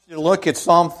Look at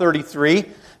Psalm 33.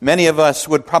 Many of us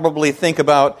would probably think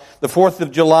about the 4th of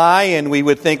July, and we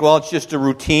would think, well, it's just a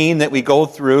routine that we go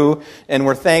through, and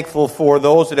we're thankful for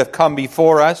those that have come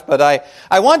before us. But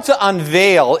I want to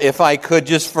unveil, if I could,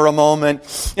 just for a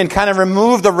moment, and kind of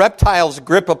remove the reptile's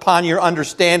grip upon your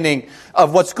understanding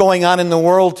of what's going on in the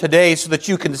world today, so that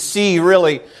you can see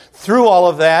really through all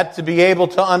of that to be able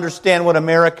to understand what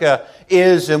America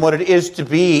is and what it is to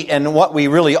be and what we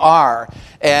really are.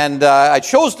 And I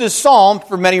chose this psalm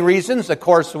for many reasons. Of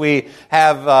course, we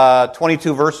have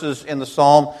 22 verses in the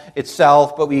psalm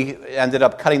itself, but we ended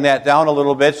up cutting that down a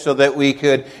little bit so that we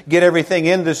could get everything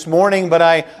in this morning. But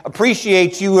I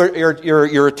appreciate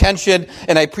your attention,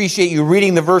 and I appreciate you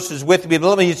reading the verses with me. But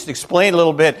let me just explain a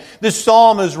little bit. This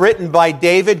psalm is written by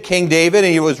David, King David,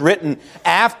 and it was written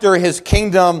after his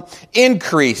kingdom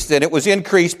increased. And it was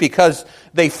increased because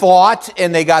they fought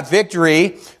and they got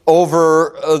victory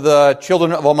over the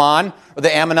children of Ammon, or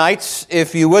the Ammonites,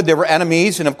 if you would. They were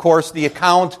enemies. And of course, the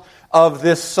account of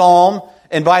this psalm,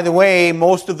 and by the way,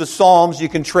 most of the psalms you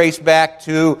can trace back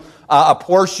to a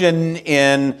portion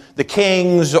in the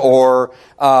Kings or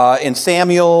in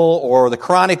Samuel or the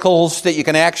Chronicles, that you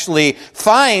can actually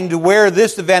find where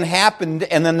this event happened,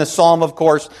 and then the psalm, of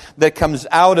course, that comes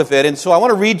out of it. And so I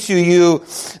want to read to you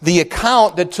the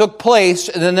account that took place,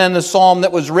 and then the psalm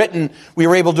that was written. We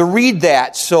were able to read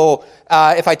that. So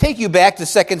if I take you back to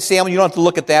 2 Samuel, you don't have to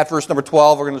look at that, verse number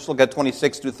 12. We're going to just look at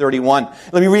 26 through 31.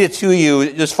 Let me read it to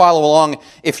you. Just follow along,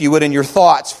 if you would, in your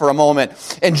thoughts for a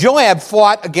moment. And Joab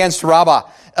fought against Rabbah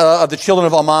of the children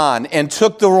of Ammon, and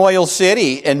took the royal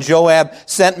city. And Joab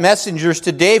sent messengers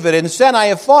to David and said, I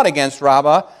have fought against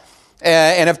Rabbah,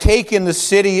 and have taken the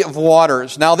city of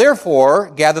waters. Now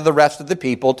therefore, gather the rest of the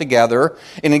people together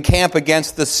and encamp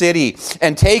against the city,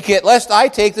 and take it, lest I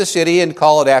take the city and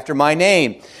call it after my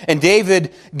name. And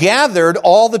David gathered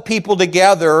all the people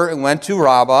together and went to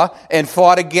Rabbah and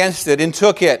fought against it and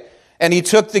took it. And he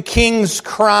took the king's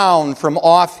crown from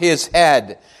off his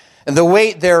head, and the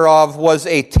weight thereof was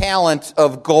a talent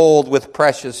of gold with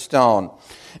precious stone.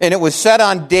 And it was set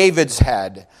on David's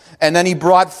head. And then he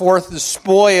brought forth the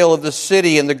spoil of the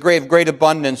city in the great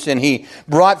abundance, and he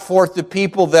brought forth the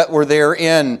people that were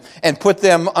therein, and put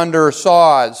them under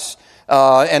saws,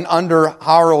 and under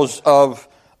harrows of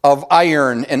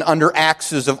iron, and under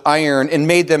axes of iron, and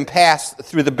made them pass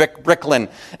through the bricklin.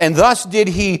 And thus did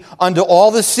he unto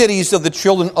all the cities of the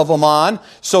children of Ammon.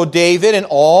 So David and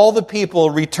all the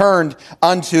people returned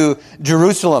unto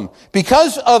Jerusalem.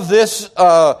 Because of this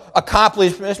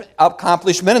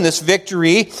accomplishment and this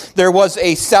victory, there was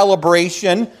a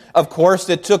celebration, of course,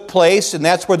 that took place, and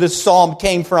that's where this psalm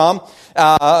came from.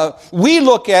 We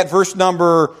look at verse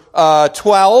number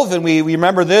 12, and we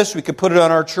remember this. We could put it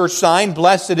on our church sign.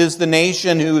 Blessed is the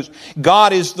nation whose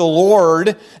God is the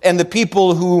Lord, and the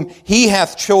people whom he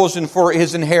hath chosen for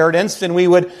his inheritance. And we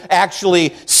would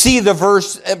actually see the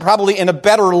verse probably in a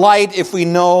better light if we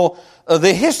know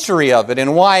the history of it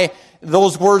and why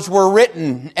those words were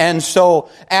written. And so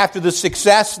after the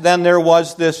success, then there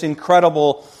was this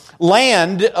incredible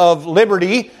land of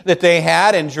liberty that they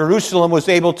had, and Jerusalem was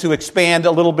able to expand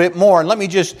a little bit more. And let me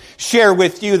just share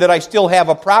with you that I still have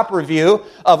a proper view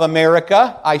of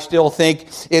America. I still think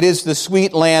it is the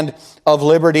sweet land of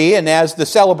liberty, and as the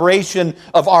celebration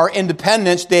of our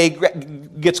Independence Day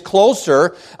gets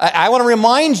closer, I want to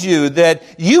remind you that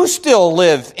you still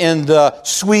live in the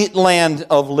sweet land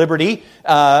of liberty.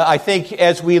 I think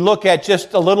as we look at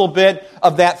just a little bit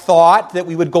of that thought, that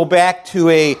we would go back to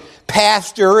a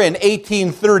pastor in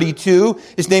 1832.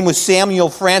 His name was Samuel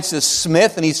Francis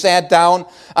Smith, and he sat down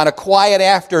on a quiet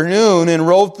afternoon and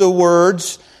wrote the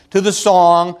words to the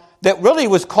song that really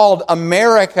was called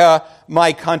America,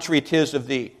 My Country, 'Tis of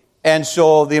Thee. And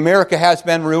so the America has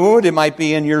been removed. It might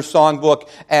be in your songbook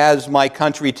as My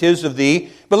Country, 'Tis of Thee.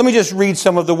 But let me just read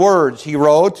some of the words. He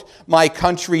wrote, My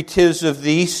country, 'tis of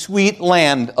thee, sweet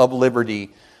land of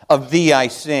liberty, of thee I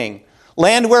sing.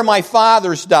 Land where my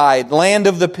fathers died, land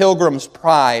of the pilgrim's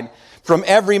pride. From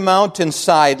every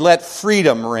mountainside let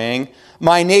freedom ring.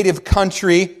 My native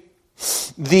country,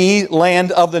 thee,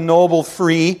 land of the noble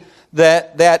free.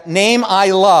 That name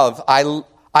I love.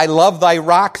 I love thy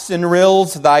rocks and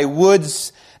rills, thy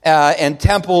woods and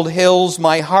templed hills.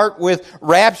 My heart with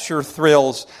rapture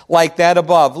thrills like that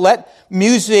above. Let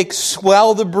music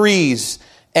swell the breeze,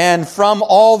 and from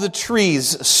all the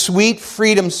trees, sweet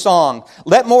freedom song.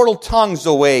 Let mortal tongues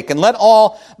awake, and let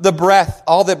all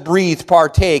that breathe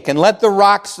partake, and let the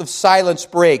rocks of silence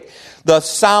break, the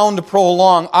sound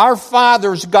prolong. Our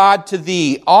fathers, God, to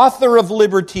thee, author of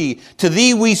liberty, to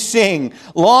thee we sing.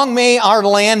 Long may our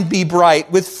land be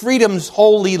bright with freedom's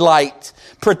holy light.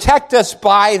 Protect us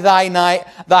by thy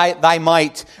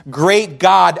might, great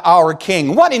God, our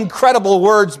King. What incredible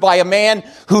words by a man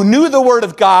who knew the Word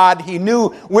of God. He knew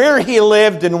where he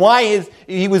lived and why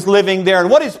he was living there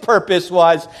and what his purpose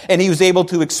was. And he was able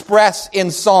to express in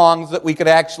songs that we could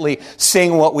actually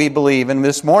sing what we believe. And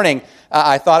this morning,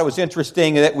 I thought it was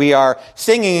interesting that we are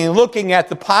singing and looking at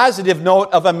the positive note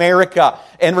of America.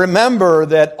 And remember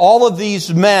that all of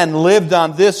these men lived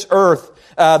on this earth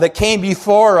that came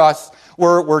before us.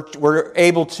 We're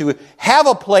able to have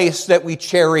a place that we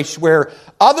cherish where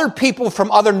other people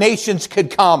from other nations could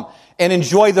come and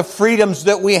enjoy the freedoms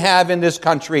that we have in this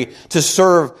country to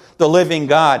serve the living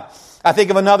God. I think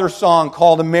of another song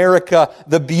called America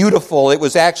the Beautiful. It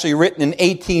was actually written in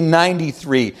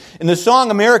 1893. And the song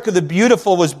America the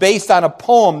Beautiful was based on a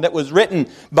poem that was written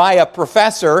by a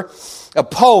professor, a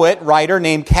writer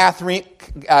named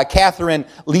Catherine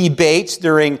Lee Bates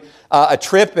during a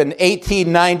trip in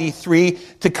 1893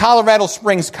 to Colorado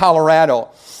Springs, Colorado.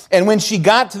 And when she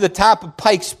got to the top of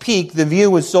Pikes Peak, the view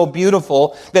was so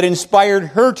beautiful that inspired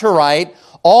her to write,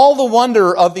 "All the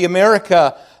wonder of the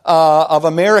America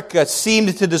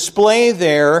seemed to display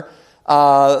there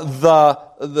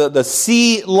the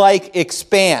sea-like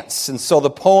expanse." And so the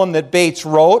poem that Bates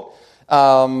wrote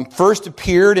first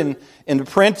appeared in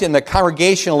print in the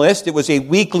Congregationalist. It was a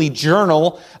weekly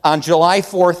journal on July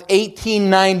 4th,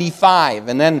 1895.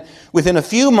 And then within a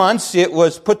few months, it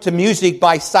was put to music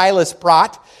by Silas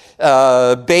Pratt.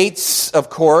 Bates, of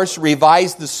course,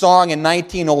 revised the song in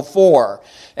 1904.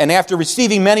 And after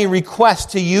receiving many requests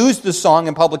to use the song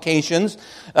in publications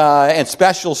and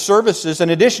special services, an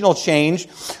additional change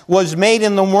was made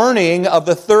in the wording of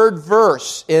the third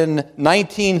verse in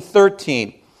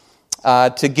 1913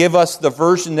 to give us the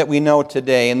version that we know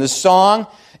today. And the song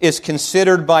is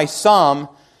considered by some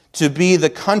to be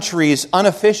the country's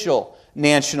unofficial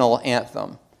national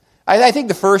anthem. I think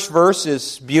the first verse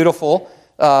is beautiful.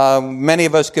 Many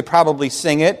of us could probably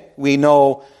sing it. We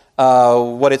know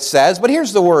what it says. But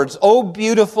here's the words. "Oh,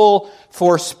 beautiful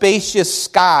for spacious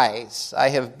skies." I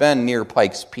have been near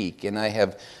Pikes Peak, and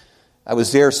I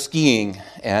was there skiing,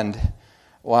 and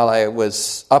while I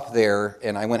was up there,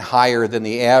 and I went higher than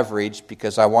the average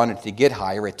because I wanted to get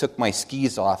higher, I took my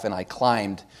skis off and I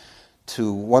climbed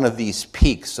to one of these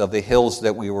peaks of the hills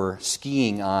that we were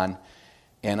skiing on,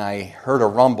 and I heard a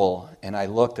rumble, and I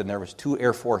looked, and there was 2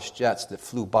 Air Force jets that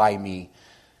flew by me.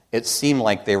 It seemed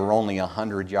like they were only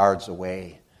 100 yards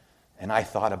away. And I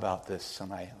thought about this,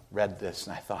 and I read this,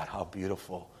 and I thought how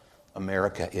beautiful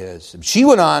America is. She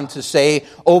went on to say,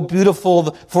 "Oh,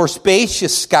 beautiful for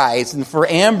spacious skies and for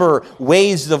amber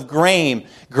waves of grain,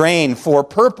 for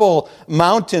purple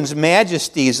mountains'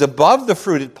 majesties above the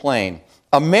fruited plain.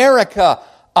 America,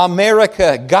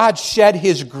 America, God shed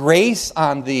His grace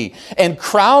on thee and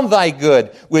crown thy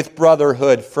good with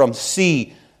brotherhood from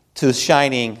sea to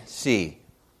shining sea."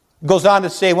 Goes on to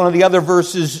say one of the other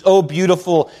verses, "Oh,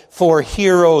 beautiful for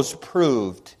heroes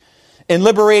proved in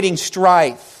liberating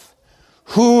strife,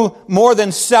 who more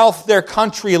than self their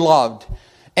country loved,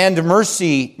 and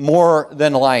mercy more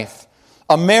than life.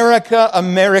 America,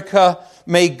 America,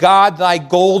 may God thy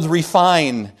gold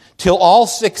refine, till all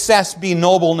success be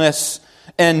nobleness,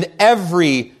 and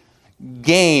every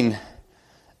gain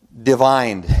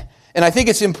divined." And I think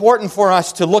it's important for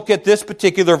us to look at this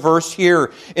particular verse here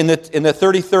in the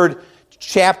 33rd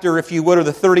chapter, if you would, or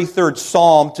the 33rd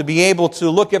Psalm, to be able to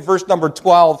look at verse number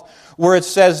 12, where it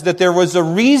says that there was a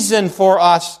reason for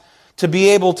us to be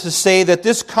able to say that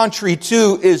this country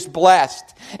too is blessed.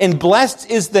 And blessed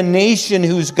is the nation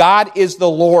whose God is the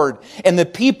Lord, and the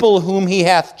people whom He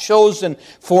hath chosen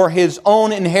for His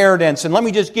own inheritance. And let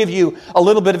me just give you a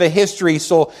little bit of a history,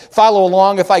 so follow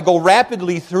along if I go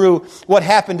rapidly through what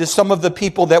happened to some of the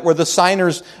people that were the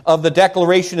signers of the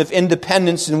Declaration of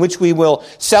Independence, in which we will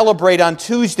celebrate on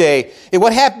Tuesday. And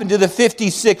what happened to the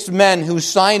 56 men who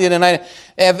signed it? And I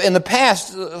have in the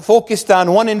past focused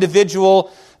on one individual,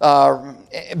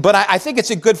 but I think it's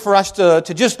good for us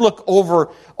to just look over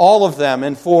all of them.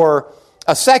 And for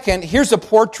a second, here's a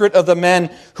portrait of the men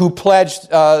who pledged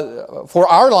for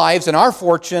our lives and our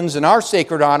fortunes and our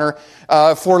sacred honor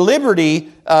for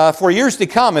liberty for years to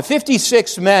come. And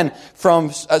 56 men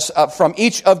from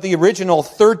each of the original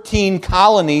 13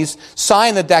 colonies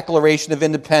signed the Declaration of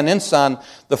Independence on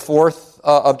the 4th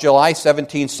of July,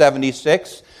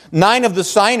 1776. 9 of the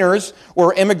signers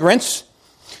were immigrants.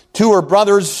 2 were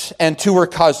brothers and 2 were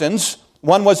cousins.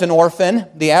 One was an orphan.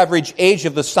 The average age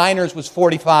of the signers was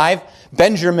 45.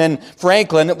 Benjamin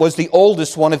Franklin was the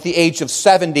oldest one at the age of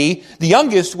 70. The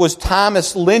youngest was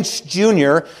Thomas Lynch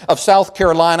Jr. of South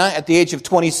Carolina at the age of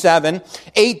 27.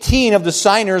 18 of the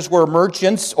signers were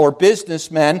merchants or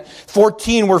businessmen.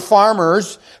 14 were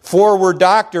farmers. 4 were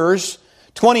doctors.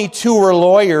 22 were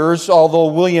lawyers,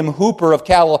 although William Hooper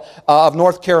of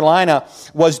North Carolina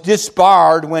was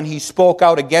disbarred when he spoke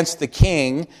out against the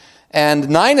king. And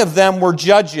 9 of them were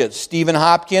judges. Stephen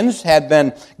Hopkins had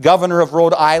been governor of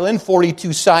Rhode Island.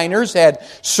 42 signers had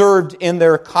served in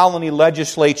their colony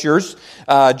legislatures.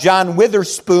 John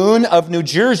Witherspoon of New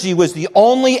Jersey was the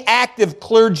only active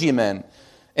clergyman.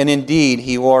 And indeed,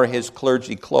 he wore his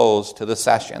clergy clothes to the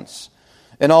sessions.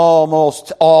 And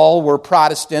almost all were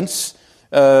Protestants.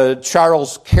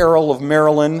 Charles Carroll of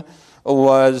Maryland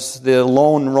was the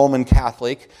lone Roman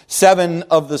Catholic. 7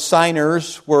 of the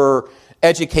signers were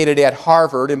educated at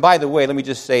Harvard. And by the way, let me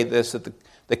just say this, that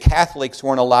the Catholics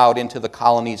weren't allowed into the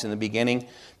colonies in the beginning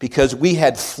because we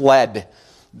had fled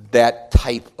that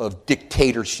type of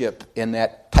dictatorship and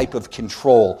that type of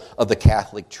control of the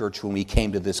Catholic Church when we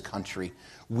came to this country.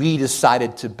 We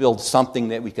decided to build something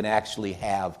that we can actually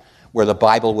have where the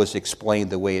Bible was explained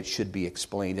the way it should be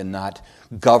explained and not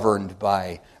governed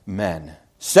by men.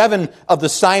 7 of the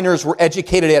signers were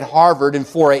educated at Harvard and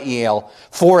 4 at Yale,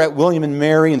 4 at William and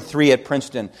Mary, and 3 at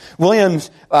Princeton. William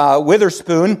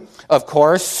Witherspoon, of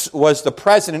course, was the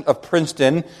president of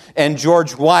Princeton, and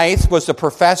George Wythe was the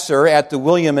professor at the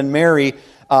William and Mary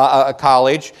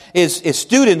College. His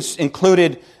students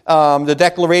included the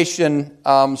Declaration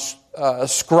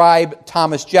scribe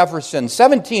Thomas Jefferson.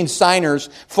 17 signers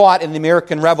fought in the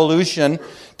American Revolution.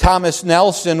 Thomas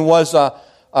Nelson was a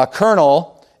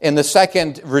colonel in the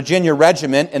 2nd Virginia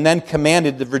Regiment and then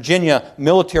commanded the Virginia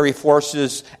military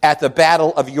forces at the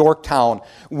Battle of Yorktown.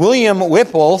 William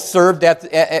Whipple served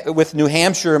with New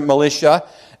Hampshire militia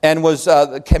and was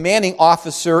the commanding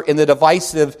officer in the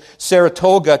divisive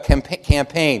Saratoga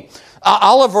campaign.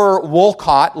 Oliver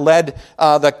Wolcott led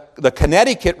the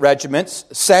Connecticut regiments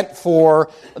sent for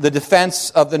the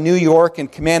defense of the New York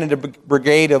and commanded a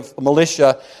brigade of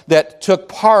militia that took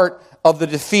part of the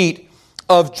defeat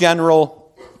of General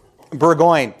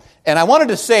Burgoyne. And I wanted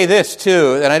to say this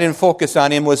too, and I didn't focus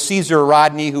on him, was Caesar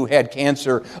Rodney, who had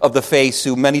cancer of the face,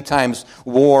 who many times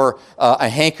wore a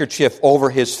handkerchief over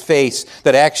his face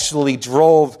that actually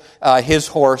rode his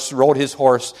horse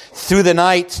through the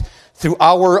night, through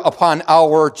hour upon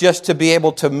hour, just to be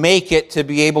able to make it, to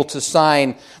be able to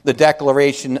sign the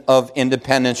Declaration of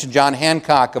Independence. John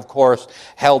Hancock, of course,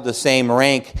 held the same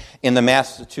rank in the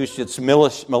Massachusetts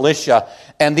militia.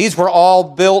 And these were all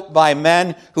built by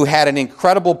men who had an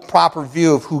incredible proper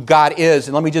view of who God is.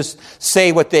 And let me just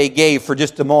say what they gave for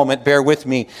just a moment. Bear with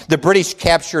me. The British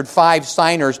captured 5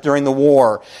 signers during the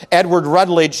war. Edward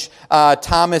Rutledge,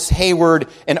 Thomas Hayward,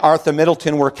 and Arthur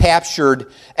Middleton were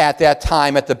captured at that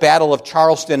time at the Battle of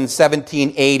Charleston in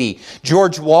 1780.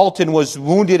 George Walton was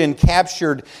wounded and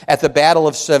captured at the Battle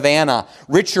of Savannah.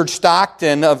 Richard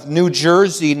Stockton of New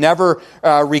Jersey never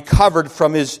recovered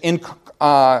from his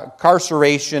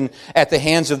incarceration at the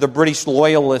hands of the British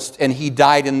loyalists, and he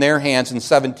died in their hands in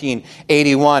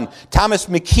 1781. Thomas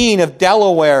McKean of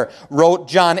Delaware wrote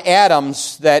John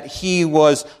Adams that he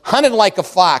was hunted like a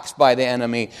fox by the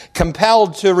enemy,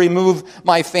 compelled to remove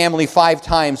my family 5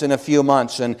 times in a few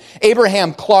months. And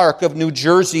Abraham Clark of New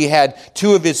Jersey had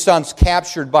 2 of his sons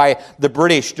captured by the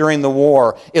British during the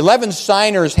war. 11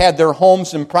 signers had their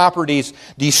homes and properties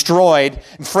destroyed.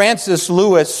 Francis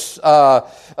Lewis,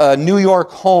 New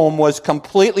York home was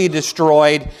completely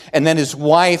destroyed, and then his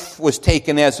wife was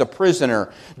taken as a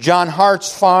prisoner. John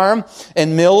Hart's farm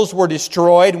and mills were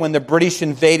destroyed when the British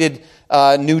invaded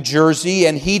New Jersey,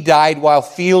 and he died while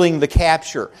fleeing the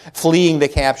capture.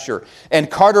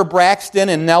 And Carter Braxton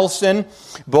and Nelson,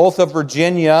 both of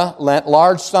Virginia, lent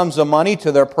large sums of money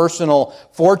to their personal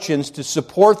fortunes to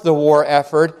support the war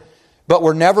effort, but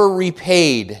were never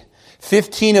repaid.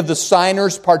 15 of the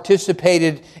signers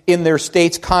participated in their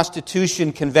state's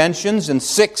constitution conventions, and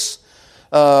 6,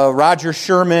 Roger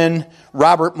Sherman,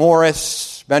 Robert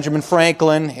Morris, Benjamin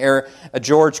Franklin,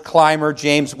 George Clymer,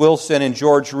 James Wilson, and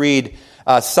George Reed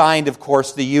signed, of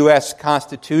course, the U.S.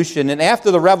 Constitution. And after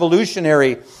the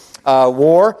Revolutionary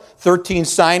War, 13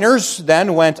 signers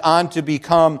then went on to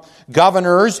become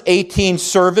governors. 18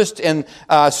 served as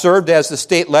the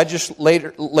state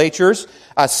legislatures.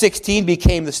 16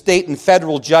 became the state and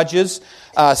federal judges.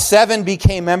 7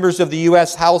 became members of the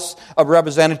U.S. House of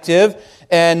Representatives.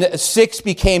 And 6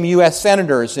 became U.S.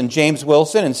 senators. And James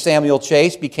Wilson and Samuel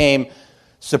Chase became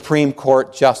Supreme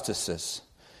Court justices.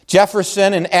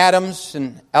 Jefferson and Adams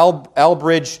and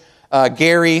Elbridge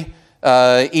Gary,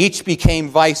 each became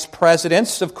vice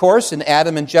presidents, of course, and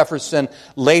Adam and Jefferson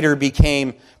later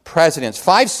became presidents.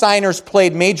 5 signers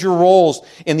played major roles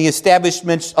in the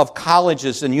establishment of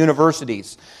colleges and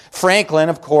universities. Franklin,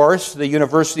 of course, the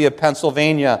University of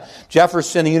Pennsylvania.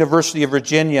 Jefferson, the University of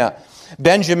Virginia.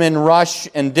 Benjamin Rush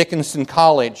and Dickinson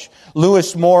College.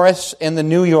 Lewis Morris and the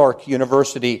New York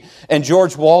University. And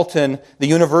George Walton, the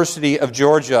University of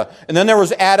Georgia. And then there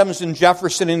was Adams and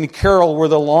Jefferson and Carroll were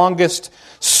the longest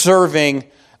surviving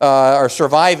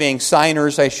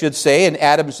signers, I should say. And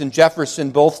Adams and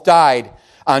Jefferson both died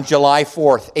on July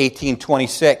 4th,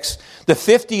 1826, the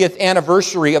 50th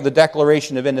anniversary of the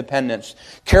Declaration of Independence.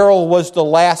 Carroll was the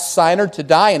last signer to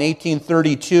die in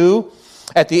 1832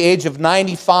 at the age of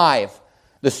 95,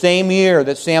 the same year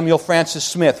that Samuel Francis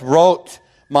Smith wrote,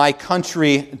 "My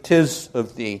country, 'tis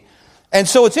of thee." And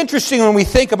so it's interesting when we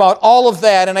think about all of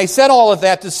that, and I said all of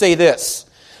that to say this,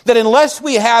 that unless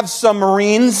we have some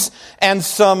Marines and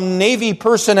some Navy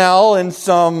personnel and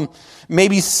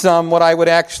maybe some what I would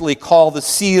actually call the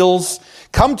SEALs,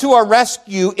 come to our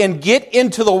rescue and get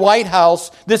into the White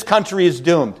House, this country is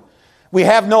doomed. We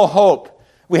have no hope.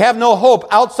 We have no hope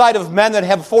outside of men that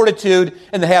have fortitude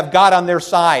and that have God on their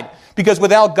side. Because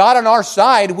without God on our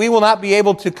side, we will not be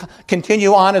able to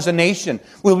continue on as a nation.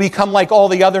 We'll become like all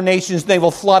the other nations. They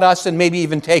will flood us and maybe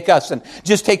even take us. And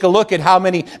just take a look at how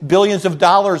many billions of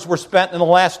dollars were spent in the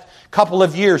last couple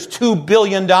of years. $2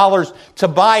 billion to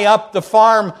buy up the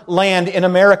farmland in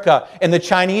America. And the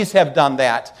Chinese have done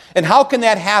that. And how can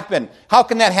that happen? How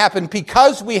can that happen?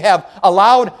 Because we have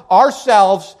allowed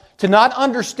ourselves to not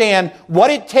understand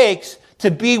what it takes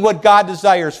to be what God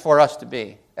desires for us to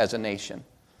be as a nation.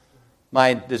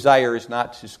 My desire is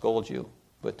not to scold you,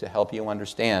 but to help you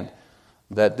understand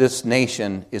that this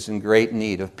nation is in great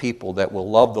need of people that will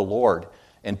love the Lord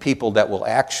and people that will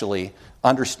actually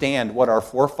understand what our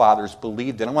forefathers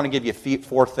believed. And I want to give you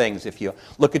 4 things. If you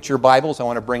look at your Bibles, I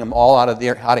want to bring them all out of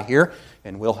here,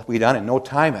 and we'll be done in no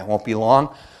time. It won't be long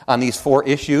on these 4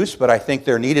 issues, but I think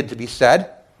they're needed to be said.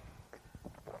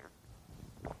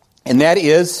 And that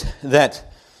is that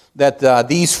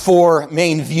these 4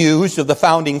 main views of the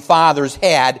founding fathers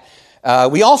had.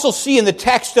 We also see in the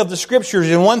text of the Scriptures,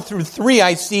 in 1 through 3,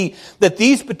 I see that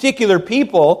these particular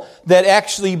people that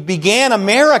actually began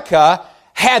America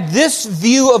had this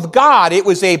view of God. It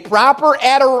was a proper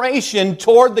adoration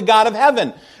toward the God of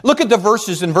heaven. Look at the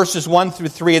verses in verses 1 through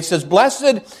 3. It says,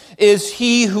 "Blessed is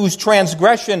he whose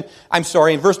transgression,"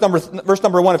 in verse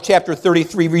number 1 of chapter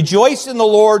 33, "Rejoice in the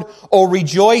Lord, O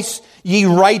rejoice ye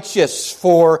righteous,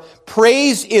 for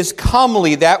praise is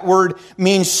comely." That word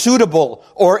means suitable,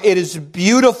 or it is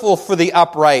beautiful for the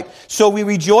upright. So we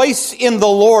rejoice in the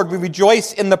Lord. We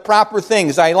rejoice in the proper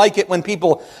things. I like it when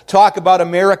people talk about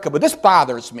America, but this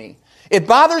bothers me. It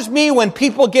bothers me when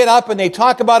people get up and they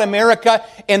talk about America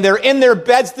and they're in their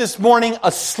beds this morning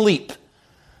asleep.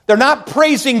 They're not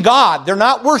praising God. They're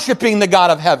not worshiping the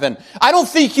God of heaven. I don't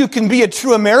think you can be a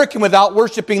true American without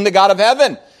worshiping the God of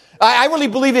heaven. I really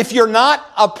believe if you're not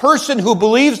a person who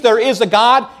believes there is a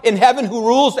God in heaven who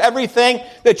rules everything,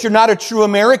 that you're not a true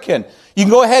American. You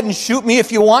can go ahead and shoot me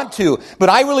if you want to, but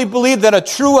I really believe that a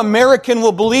true American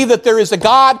will believe that there is a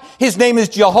God. His name is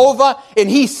Jehovah, and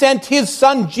He sent His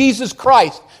Son, Jesus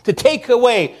Christ, to take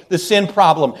away the sin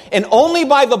problem. And only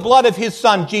by the blood of His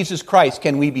Son, Jesus Christ,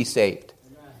 can we be saved.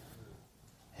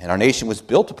 And our nation was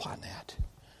built upon that.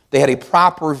 They had a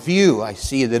proper view. I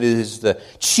see that it is the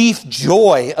chief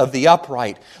joy of the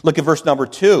upright. Look at verse number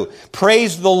 2.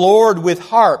 "Praise the Lord with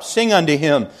harp. Sing unto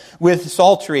Him with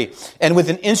psaltery and with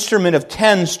an instrument of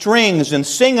 10 strings, and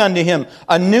sing unto Him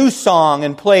a new song,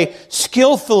 and play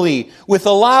skillfully with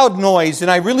a loud noise."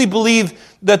 And I really believe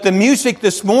that the music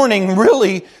this morning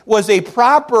really was a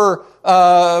proper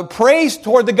praise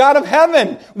toward the God of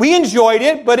heaven. We enjoyed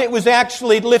it, but it was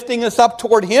actually lifting us up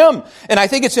toward Him. And I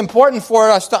think it's important for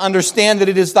us to understand that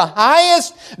it is the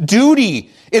highest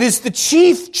duty. It is the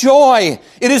chief joy.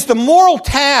 It is the moral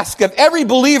task of every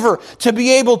believer to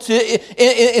be able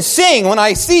to sing. When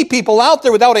I see people out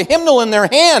there without a hymnal in their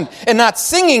hand and not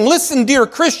singing, listen, dear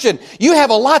Christian, you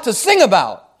have a lot to sing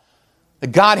about.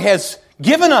 God has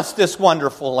given us this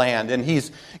wonderful land, and He's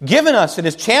given us, and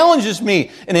it challenges me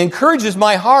and encourages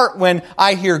my heart when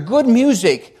I hear good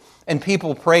music and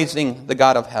people praising the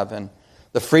God of heaven.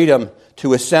 The freedom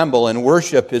to assemble and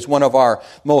worship is one of our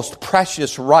most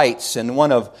precious rights and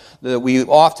one of that we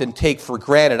often take for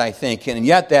granted, I think. And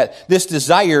yet that this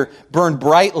desire burned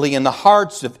brightly in the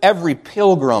hearts of every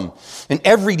pilgrim and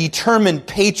every determined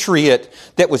patriot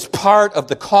that was part of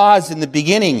the cause in the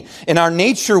beginning. And our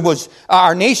nation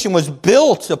was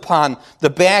built upon the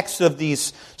backs of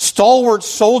these stalwart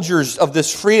soldiers of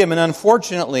this freedom. And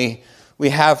unfortunately, we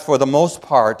have, for the most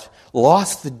part,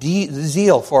 lost the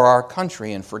zeal for our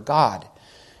country and for God.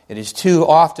 It is too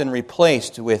often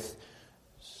replaced with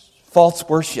false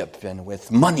worship and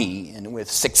with money and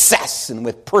with success and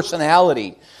with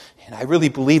personality. And I really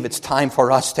believe it's time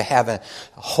for us to have a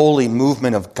holy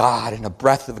movement of God and a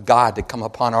breath of God to come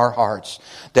upon our hearts,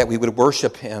 that we would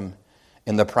worship Him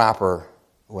in the proper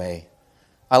way.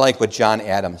 I like what John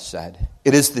Adams said.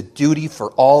 It is the duty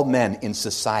for all men in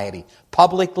society,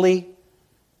 publicly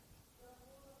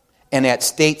and at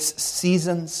states'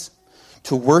 seasons,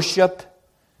 to worship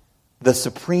the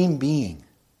Supreme Being,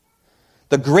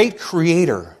 the great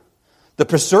Creator, the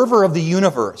preserver of the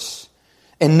universe.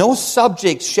 And no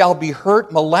subject shall be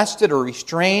hurt, molested, or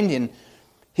restrained in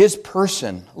his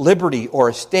person, liberty, or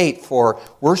estate for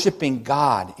worshiping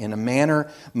God in a manner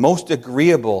most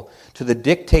agreeable to the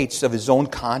dictates of his own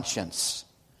conscience,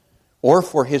 or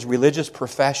for his religious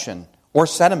profession or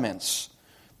sentiments,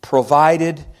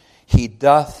 provided he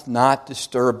doth not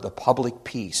disturb the public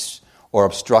peace or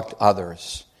obstruct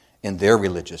others in their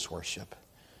religious worship.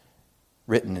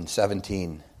 Written in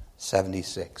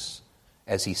 1776,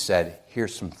 as he said,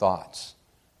 here's some thoughts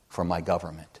from my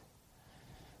government.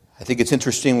 I think it's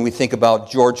interesting when we think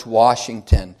about George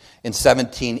Washington in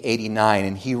 1789,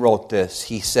 and he wrote this.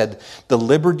 He said, the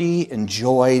liberty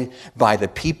enjoyed by the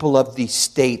people of these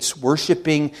states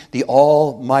worshiping the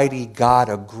Almighty God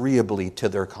agreeably to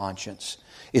their conscience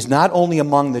is not only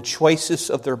among the choicest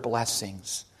of their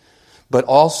blessings, but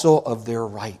also of their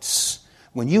rights.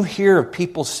 When you hear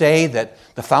people say that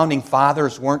the founding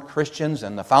fathers weren't Christians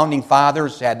and the founding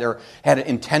fathers had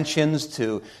intentions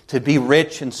to be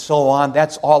rich and so on,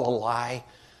 that's all a lie.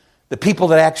 The people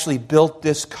that actually built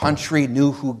this country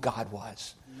knew who God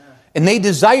was. And they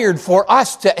desired for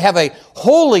us to have a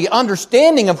holy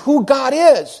understanding of who God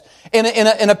is,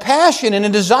 and a passion and a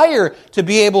desire to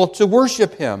be able to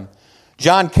worship Him.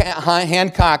 John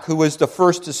Hancock, who was the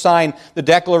first to sign the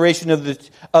Declaration of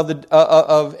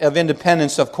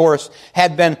Independence, of course,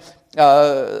 had been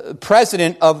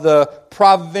president of the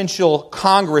Provincial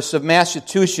Congress of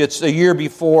Massachusetts a year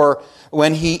before,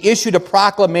 when he issued a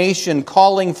proclamation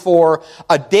calling for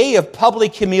a day of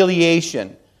public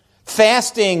humiliation,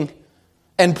 fasting,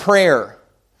 and prayer,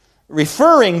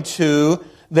 referring to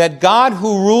that God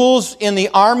who rules in the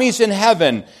armies in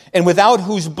heaven, and without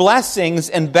whose blessings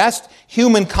and best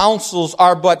human counsels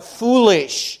are but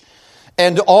foolish,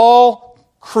 and all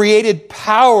created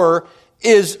power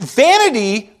is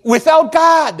vanity without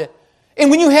God.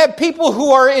 And when you have people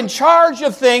who are in charge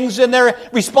of things and they're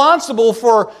responsible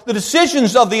for the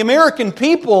decisions of the American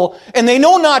people, and they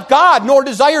know not God nor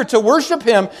desire to worship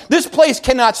Him, this place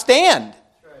cannot stand.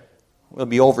 We'll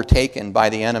be overtaken by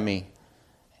the enemy.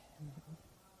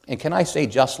 And can I say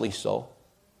justly so?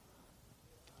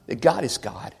 That God is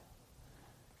God.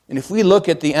 And if we look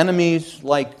at the enemies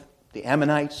like the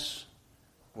Ammonites,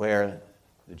 where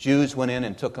the Jews went in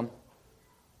and took them,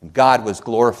 and God was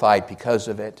glorified because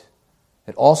of it,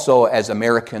 that also as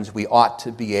Americans we ought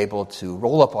to be able to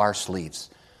roll up our sleeves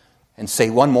and say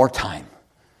one more time,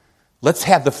 let's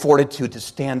have the fortitude to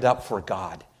stand up for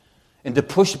God and to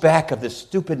push back of this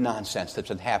stupid nonsense that's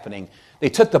been happening. They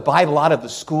took the Bible out of the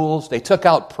schools. They took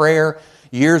out prayer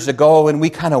years ago, and we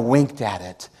kind of winked at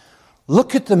it.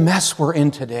 Look at the mess we're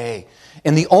in today.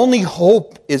 And the only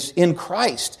hope is in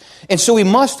Christ. And so we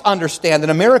must understand that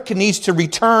America needs to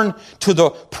return to the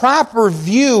proper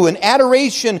view and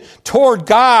adoration toward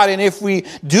God. And if we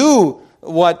do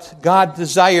what God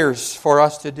desires for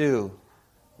us to do,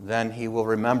 then He will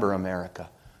remember America.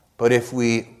 But if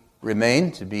we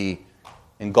remain to be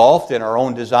engulfed in our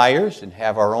own desires and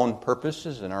have our own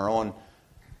purposes and our own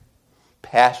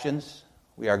passions,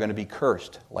 we are going to be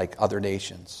cursed like other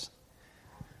nations.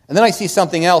 And then I see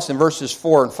something else in verses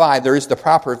 4 and 5. There is the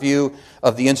proper view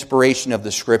of the inspiration of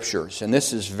the Scriptures. And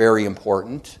this is very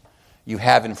important. You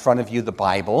have in front of you the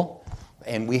Bible,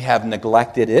 and we have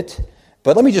neglected it.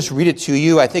 But let me just read it to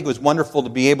you. I think it was wonderful to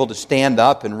be able to stand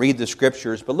up and read the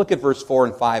Scriptures. But look at verse 4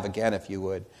 and 5 again, if you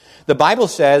would. The Bible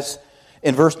says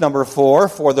in verse number 4,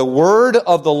 "For the word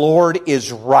of the Lord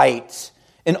is right,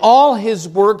 and all His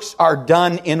works are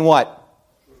done in" what?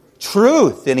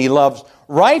 Truth. And He loves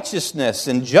righteousness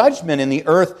and judgment, and the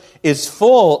earth is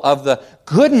full of the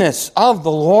goodness of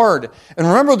the Lord. And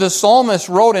remember the psalmist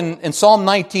wrote in Psalm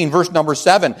 19, verse number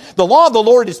 7, the law of the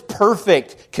Lord is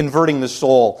perfect, converting the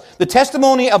soul. The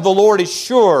testimony of the Lord is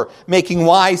sure, making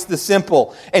wise the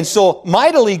simple. And so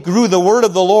mightily grew the word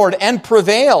of the Lord and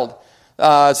prevailed.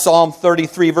 Psalm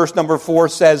 33, verse number 4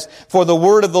 says, for the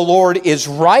word of the Lord is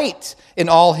right,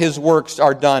 and all his works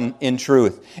are done in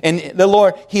truth. And the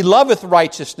Lord, he loveth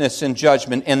righteousness and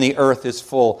judgment, and the earth is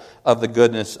full of the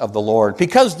goodness of the Lord.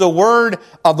 Because the word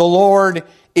of the Lord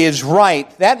is right,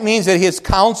 that means that his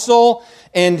counsel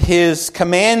and his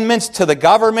commandments to the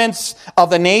governments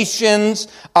of the nations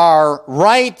are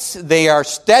right, they are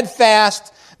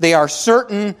steadfast, they are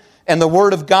certain, and the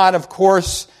word of God, of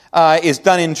course, is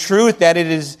done in truth, that it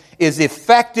is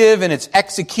effective in its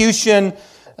execution.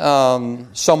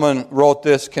 Someone wrote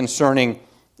this concerning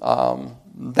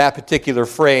that particular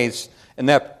phrase and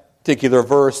that particular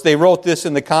verse. They wrote this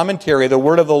in the commentary, the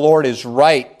word of the Lord is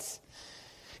right.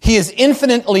 He is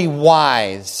infinitely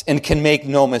wise and can make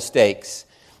no mistakes.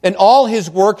 And all his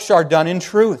works are done in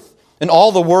truth. And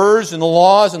all the words and the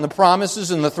laws and the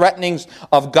promises and the threatenings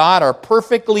of God are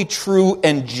perfectly true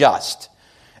and just.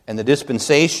 And the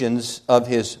dispensations of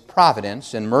his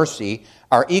providence and mercy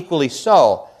are equally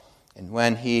so. And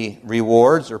when he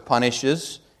rewards or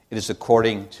punishes, it is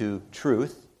according to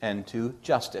truth and to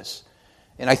justice.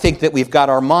 And I think that we've got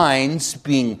our minds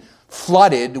being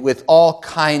flooded with all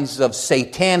kinds of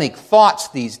satanic thoughts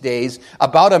these days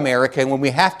about America. And when we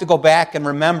have to go back and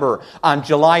remember on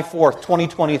July 4th,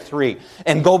 2023,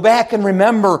 and go back and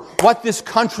remember what this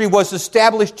country was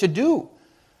established to do.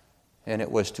 And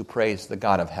it was to praise the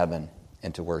God of heaven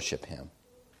and to worship him.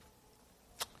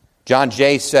 John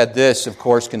Jay said this, of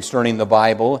course, concerning the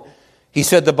Bible. He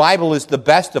said, the Bible is the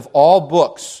best of all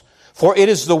books, for it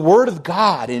is the Word of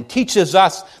God and teaches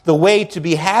us the way to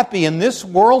be happy in this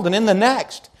world and in the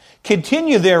next.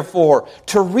 Continue, therefore,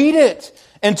 to read it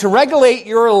and to regulate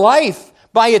your life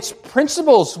by its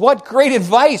principles. What great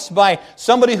advice by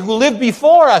somebody who lived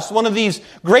before us, one of these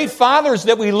great fathers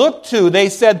that we look to. They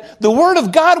said, the Word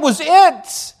of God was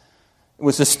it. It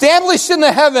was established in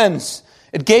the heavens.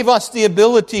 It gave us the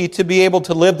ability to be able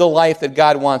to live the life that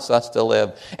God wants us to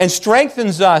live and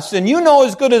strengthens us. And you know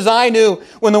as good as I do,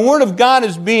 when the Word of God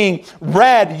is being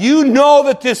read, you know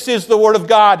that this is the Word of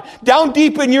God. Down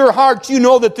deep in your heart, you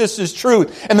know that this is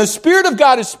truth. And the Spirit of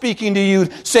God is speaking to you,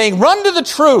 saying, run to the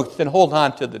truth and hold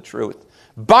on to the truth.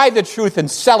 Buy the truth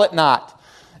and sell it not,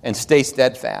 and stay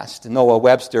steadfast. And Noah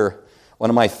Webster, one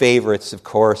of my favorites, of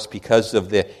course, because of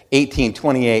the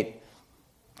 1828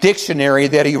 dictionary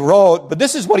that he wrote, but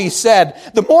this is what he said: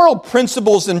 the moral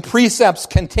principles and precepts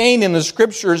contained in the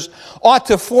Scriptures ought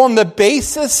to form the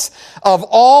basis of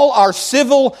all our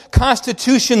civil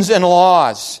constitutions and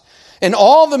laws. And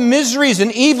all the miseries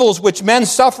and evils which men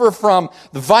suffer from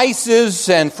the vices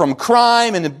and from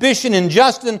crime and ambition,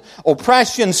 injustice,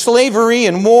 oppression, slavery,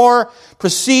 and war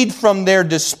proceed from their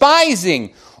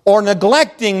despising or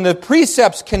neglecting the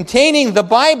precepts containing the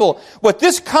Bible. What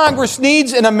this Congress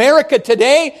needs in America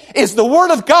today is the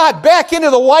Word of God back into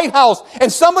the White House,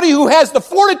 and somebody who has the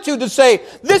fortitude to say,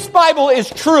 this Bible is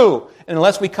true. And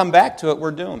unless we come back to it, we're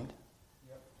doomed.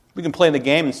 We can play the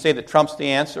game and say that Trump's the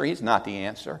answer. He's not the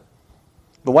answer.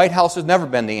 The White House has never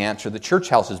been the answer. The church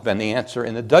house has been the answer.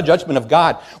 And the judgment of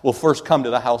God will first come to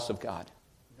the house of God.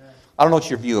 I don't know what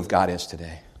your view of God is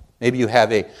today. Maybe you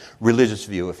have a religious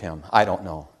view of Him. I don't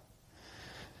know.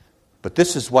 But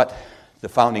this is what the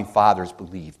founding fathers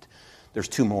believed. There's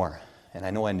two more, and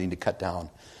I know I need to cut down,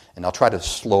 and I'll try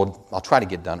to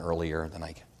get done earlier than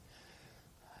I can.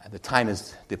 The time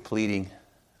is depleting.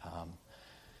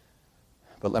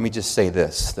 But let me just say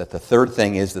this, that the third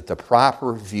thing is that the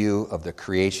proper view of the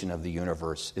creation of the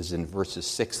universe is in verses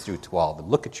 6 through 12. And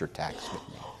look at your text with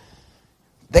me.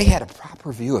 They had a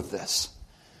proper view of this.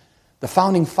 The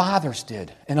founding fathers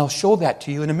did, and I'll show that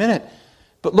to you in a minute.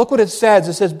 But look what it says.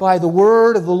 It says, by the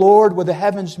word of the Lord were the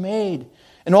heavens made,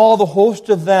 and all the host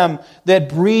of them that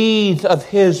breathe of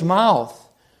His mouth.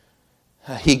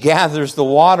 He gathers the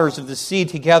waters of the sea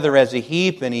together as a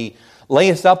heap, and He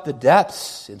layeth up the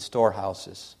depths in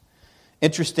storehouses.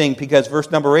 Interesting, because verse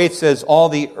number 8 says, all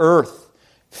the earth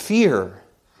fear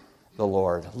the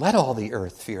Lord. Let all the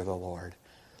earth fear the Lord.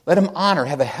 Let him honor,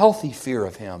 have a healthy fear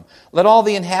of Him. Let all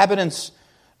the inhabitants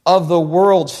of the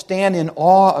world stand in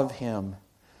awe of Him.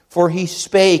 For He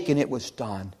spake, and it was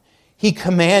done. He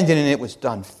commanded, and it was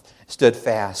done, stood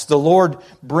fast. The Lord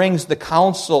brings the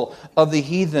counsel of the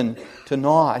heathen to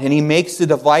naught, and He makes the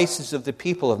devices of the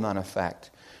people of none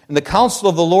effect. And the counsel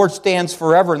of the Lord stands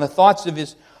forever, and the thoughts of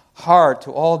His heart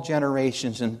to all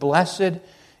generations. And blessed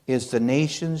is the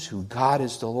nations whose God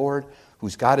is the Lord,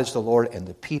 and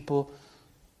the people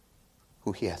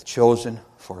who he hath chosen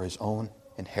for his own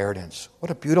inheritance.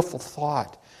 What a beautiful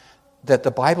thought that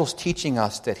the Bible's teaching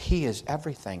us that he is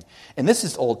everything. And this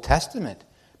is Old Testament.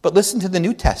 But listen to the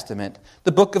New Testament.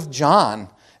 The book of John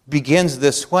begins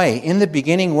this way. In the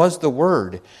beginning was the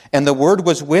Word, and the Word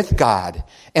was with God,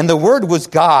 and the Word was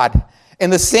God.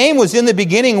 And the same was in the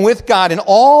beginning with God, and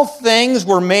all things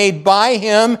were made by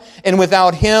him, and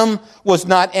without him was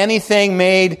not anything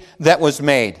made that was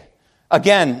made.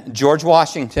 Again, George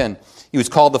Washington, he was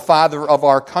called the father of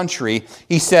our country.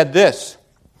 He said this,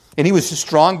 and he was a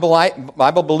strong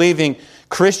Bible-believing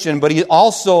Christian, but he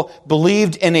also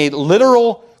believed in a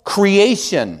literal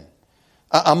creation.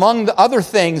 Among the other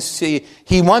things, he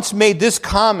once made this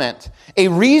comment: a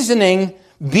reasoning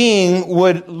being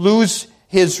would lose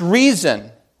his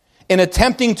reason in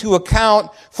attempting to account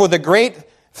for the great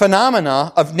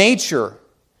phenomena of nature,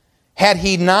 had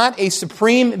he not a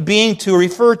supreme being to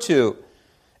refer to.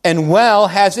 And well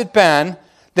has it been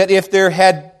that if there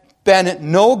had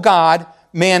been no God,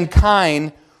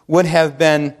 mankind would have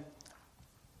been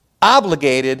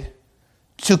obligated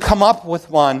to come up with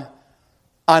one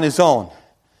on his own.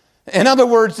 In other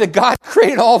words, that God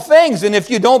created all things, and if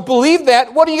you don't believe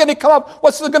that, what are you going to come up?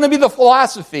 What's going to be the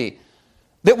philosophy?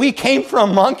 That we came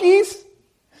from monkeys?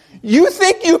 You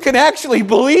think you can actually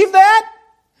believe that?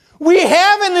 We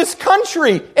have in this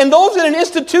country, and those in an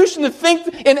institution that think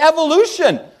in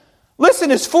evolution.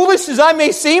 Listen, as foolish as I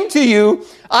may seem to you,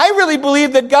 I really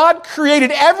believe that God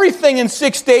created everything in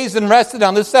 6 days and rested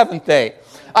on the seventh day.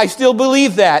 I still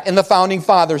believe that, and the Founding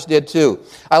Fathers did too.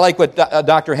 I like what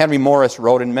Dr. Henry Morris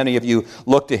wrote, and many of you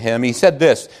look to him. He said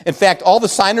this: in fact, all the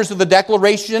signers of the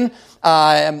Declaration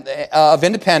of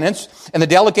Independence and the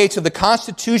delegates of the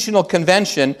Constitutional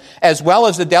Convention, as well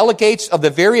as the delegates of the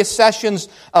various sessions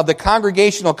of the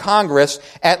Congregational Congress,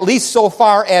 at least so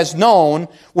far as known,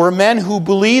 were men who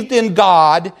believed in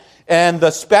God and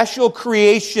the special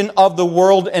creation of the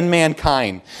world and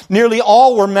mankind. Nearly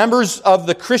all were members of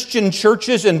the Christian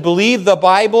churches and believed the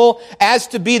Bible as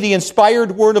to be the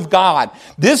inspired Word of God.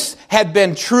 This had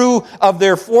been true of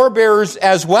their forebears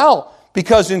as well,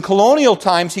 because in colonial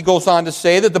times, he goes on to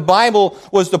say that the Bible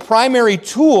was the primary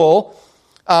tool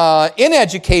in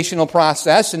educational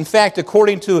process. In fact,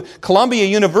 according to Columbia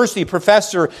University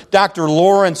professor Dr.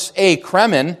 Lawrence A.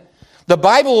 Kremen, the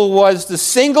Bible was the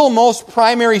single most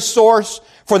primary source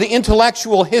for the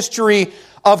intellectual history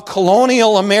of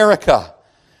colonial America.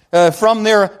 From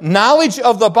their knowledge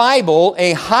of the Bible,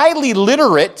 a highly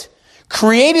literate,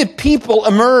 creative people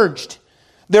emerged.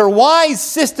 Their wise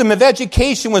system of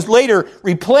education was later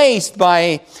replaced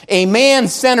by a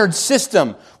man-centered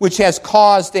system, which has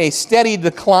caused a steady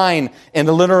decline in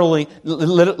the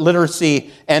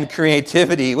literacy and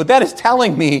creativity. What that is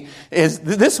telling me is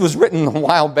this was written a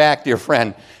while back, dear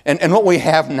friend, and what we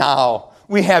have now.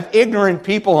 We have ignorant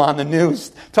people on the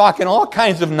news talking all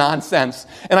kinds of nonsense.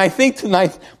 And I think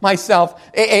to myself,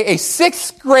 a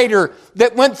sixth grader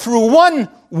that went through 1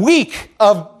 week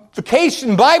of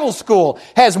vacation Bible school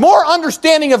has more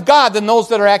understanding of God than those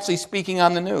that are actually speaking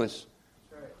on the news.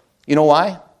 You know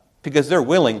why? Because they're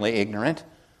willingly ignorant.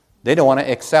 They don't want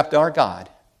to accept our God.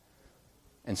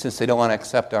 And since they don't want to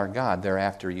accept our God, they're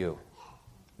after you.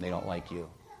 They don't like you.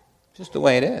 It's just the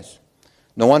way it is.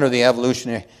 No wonder the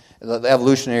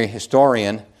evolutionary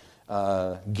historian,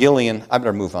 Gillian, I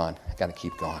better move on. I've got to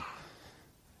keep going.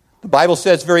 The Bible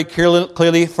says very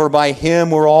clearly, for by him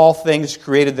were all things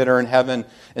created that are in heaven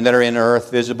and that are in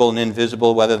earth, visible and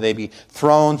invisible, whether they be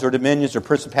thrones or dominions or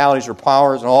principalities or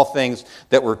powers, and all things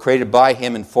that were created by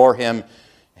him and for him.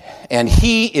 And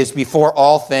he is before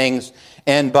all things,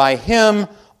 and by him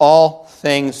all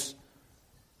things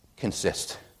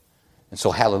consist. And so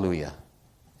hallelujah,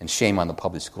 and shame on the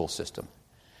public school system.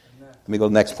 Amen. Let me go to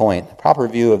the next point. Proper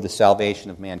view of the salvation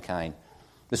of mankind.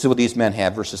 This is what these men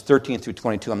have, verses 13 through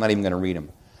 22. I'm not even going to read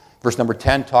them. Verse number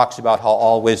 10 talks about how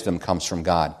all wisdom comes from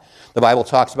God. The Bible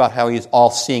talks about how he is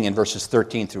all-seeing in verses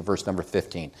 13 through verse number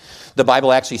 15. The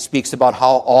Bible actually speaks about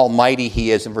how almighty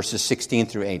he is in verses 16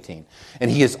 through 18.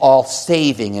 And he is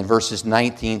all-saving in verses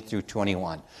 19 through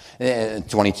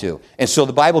 22. And so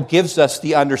the Bible gives us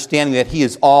the understanding that he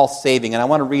is all-saving. And I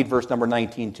want to read verse number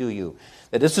 19 to you.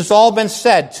 That this has all been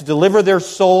said to deliver their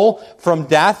soul from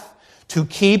death, to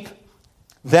keep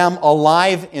them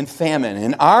alive in famine.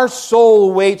 And our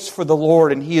soul waits for the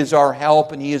Lord, and he is our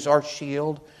help, and he is our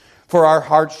shield. For our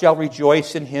heart shall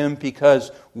rejoice in him,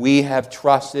 because we have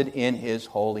trusted in his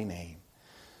holy name.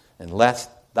 And let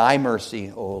thy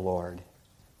mercy, O Lord,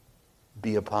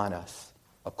 be upon us,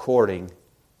 according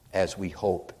as we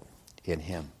hope in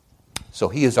him. So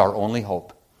he is our only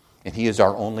hope. and He is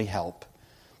our only help.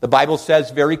 The Bible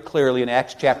says very clearly in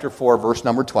Acts chapter 4, verse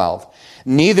number 12,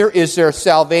 "Neither is there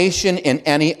salvation in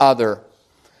any other,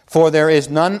 for there is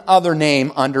none other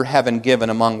name under heaven given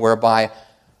among whereby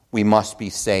we must be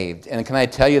saved." And can I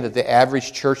tell you that the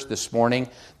average church this morning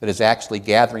that is actually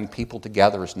gathering people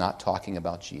together is not talking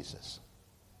about Jesus.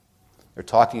 They're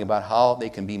talking about how they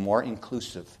can be more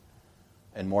inclusive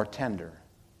and more tender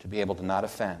to be able to not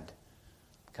offend.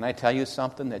 Can I tell you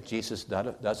something that Jesus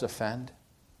does offend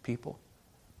people?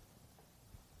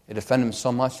 It offended Him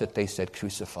so much that they said,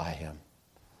 "Crucify Him."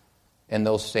 And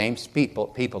those same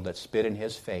people that spit in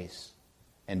His face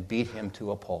and beat Him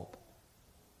to a pulp,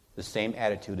 the same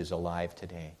attitude is alive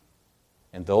today.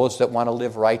 And those that want to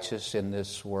live righteous in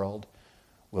this world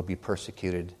will be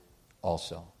persecuted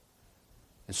also.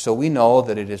 And so we know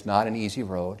that it is not an easy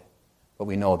road, but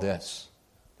we know this,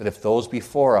 that if those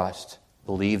before us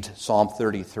believed Psalm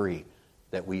 33,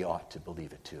 that we ought to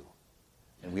believe it too.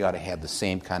 And we ought to have the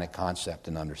same kind of concept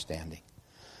and understanding.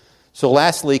 So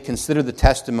lastly, consider the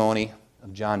testimony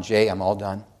of John Jay. I'm all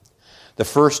done. The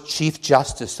first Chief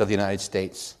Justice of the United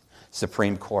States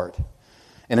Supreme Court.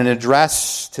 In an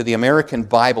address to the American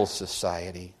Bible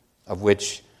Society, of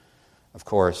which, of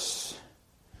course,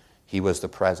 he was the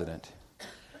president,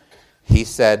 he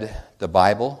said, "The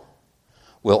Bible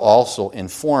will also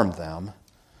inform them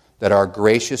that our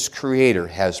gracious Creator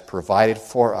has provided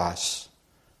for us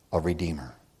a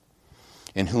Redeemer,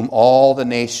 in whom all the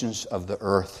nations of the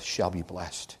earth shall be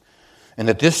blessed, and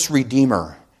that this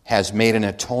Redeemer has made an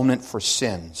atonement for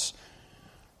sins,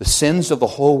 the sins of the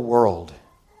whole world,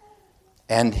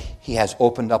 and He has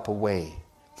opened up a way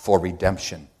for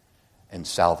redemption and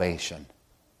salvation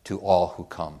to all who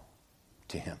come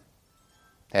to Him."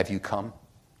 Have you come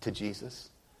to Jesus?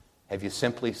 Have you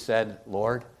simply said,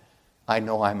 "Lord, I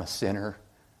know I'm a sinner.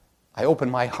 I open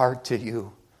my heart to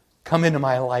You. Come into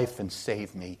my life and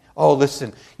save me." Oh,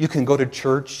 listen, you can go to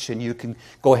church and you can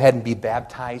go ahead and be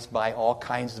baptized by all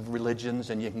kinds of religions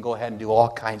and you can go ahead and do all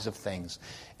kinds of things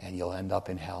and you'll end up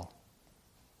in hell.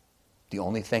 The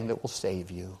only thing that will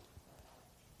save you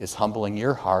is humbling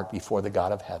your heart before the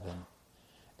God of heaven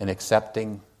and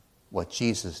accepting what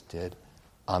Jesus did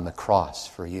on the cross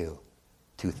for you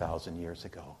 2,000 years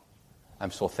ago.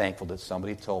 I'm so thankful that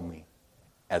somebody told me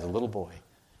as a little boy,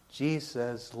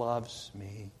 "Jesus loves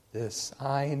me, this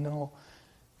I know,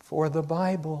 for the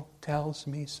Bible tells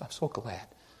me so." I'm so glad.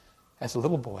 As a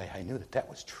little boy, I knew that that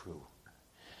was true.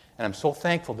 And I'm so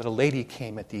thankful that a lady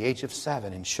came at the age of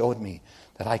 7 and showed me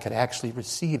that I could actually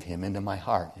receive Him into my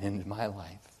heart and into my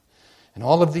life. And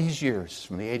all of these years,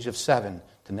 from the age of 7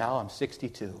 to now I'm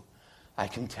 62, I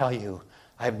can tell you,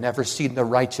 I've never seen the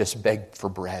righteous beg for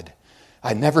bread.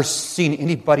 I've never seen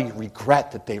anybody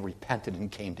regret that they repented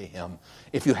and came to Him.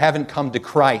 If you haven't come to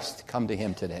Christ, come to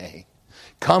Him today.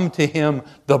 Come to Him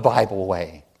the Bible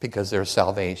way, because there's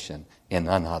salvation in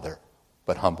none other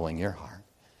but humbling your heart,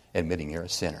 admitting you're a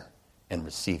sinner, and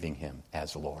receiving Him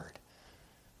as Lord.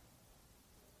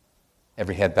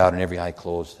 Every head bowed and every eye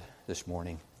closed this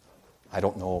morning. I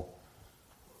don't know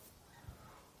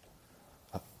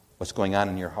what's going on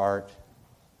in your heart.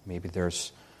 Maybe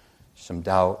there's some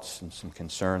doubts and some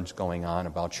concerns going on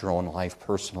about your own life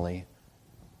personally.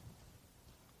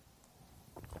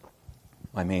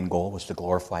 My main goal was to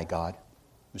glorify God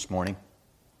this morning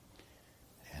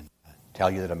and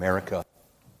tell you that America,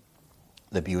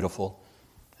 the beautiful,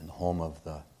 and the home of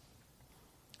the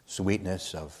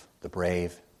sweetness of the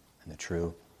brave and the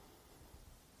true,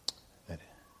 that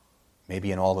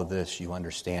maybe in all of this you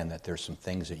understand that there's some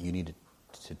things that you need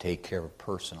to take care of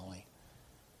personally.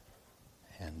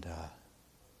 And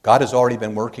God has already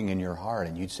been working in your heart,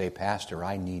 and you'd say, "Pastor,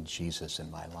 I need Jesus in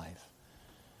my life.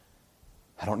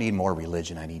 I don't need more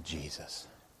religion, I need Jesus."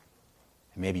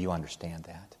 And maybe you understand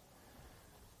that.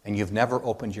 And you've never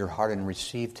opened your heart and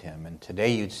received Him. And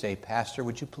today you'd say, "Pastor,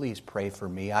 would you please pray for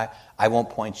me? I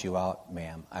won't point you out,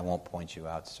 ma'am. I won't point you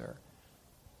out, sir.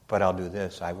 But I'll do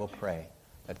this. I will pray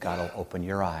that God will open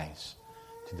your eyes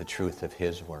to the truth of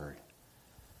His Word."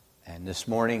 And this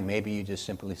morning, maybe you just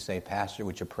simply say, "Pastor,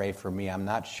 would you pray for me? I'm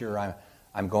not sure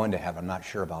I'm going to heaven. I'm not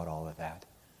sure about all of that.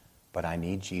 But I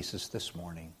need Jesus this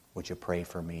morning. Would you pray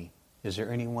for me?" Is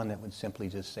there anyone that would simply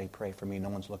just say, "Pray for me"? No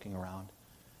one's looking around.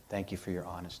 Thank you for your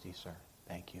honesty, sir.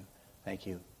 Thank you. Thank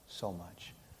you so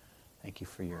much. Thank you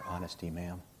for your honesty,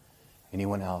 ma'am.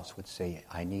 Anyone else would say,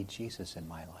 "I need Jesus in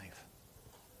my life.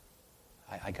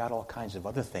 I got all kinds of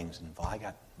other things involved. I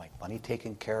got my money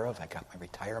taken care of. I got my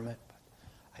retirement.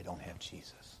 I don't have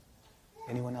Jesus."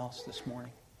 Anyone else this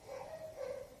morning?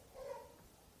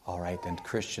 All right, then,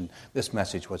 Christian, this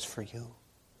message was for you.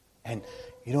 And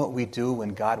you know what we do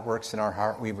when God works in our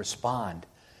heart? We respond.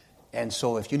 And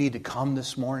so if you need to come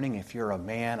this morning, if you're a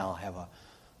man, I'll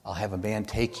have a man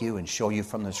take you and show you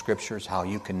from the Scriptures how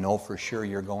you can know for sure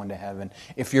you're going to heaven.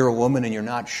 If you're a woman and you're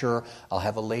not sure, I'll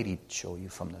have a lady show you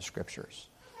from the Scriptures.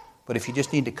 But if you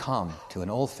just need to come to an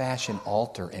old-fashioned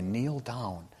altar and kneel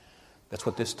down, that's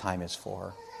what this time is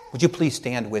for. Would you please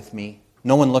stand with me?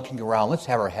 No one looking around. Let's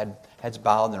have our heads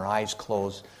bowed and their eyes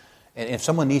closed. And if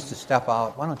someone needs to step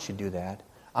out, why don't you do that?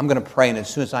 I'm going to pray, and as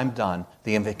soon as I'm done,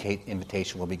 the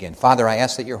invitation will begin. Father, I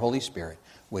ask that your Holy Spirit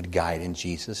would guide in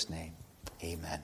Jesus' name. Amen.